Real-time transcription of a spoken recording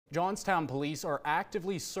Johnstown police are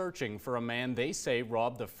actively searching for a man they say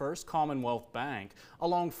robbed the First Commonwealth Bank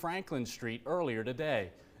along Franklin Street earlier today.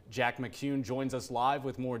 Jack McCune joins us live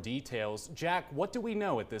with more details. Jack, what do we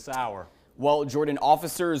know at this hour? Well, Jordan,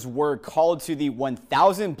 officers were called to the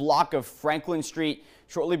 1000 block of Franklin Street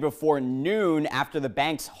shortly before noon after the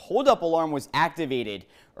bank's holdup alarm was activated.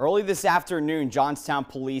 Early this afternoon, Johnstown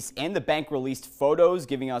police and the bank released photos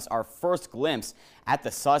giving us our first glimpse at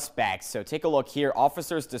the suspect. So take a look here.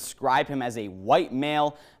 Officers describe him as a white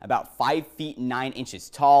male, about 5 feet 9 inches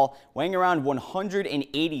tall, weighing around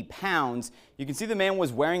 180 pounds. You can see the man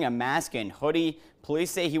was wearing a mask and hoodie.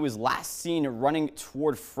 Police say he was last seen running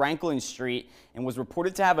toward Franklin Street and was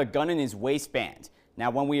reported to have a gun in his waistband. Now,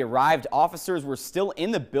 when we arrived, officers were still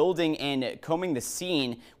in the building and combing the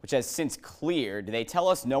scene, which has since cleared. They tell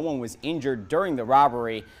us no one was injured during the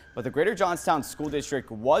robbery, but the Greater Johnstown School District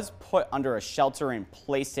was put under a shelter in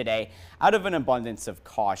place today out of an abundance of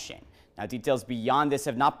caution. Now, details beyond this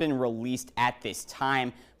have not been released at this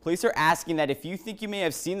time. Police are asking that if you think you may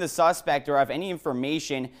have seen the suspect or have any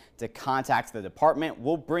information to contact the department.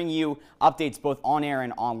 We'll bring you updates both on air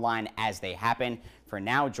and online as they happen. For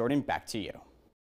now, Jordan, back to you.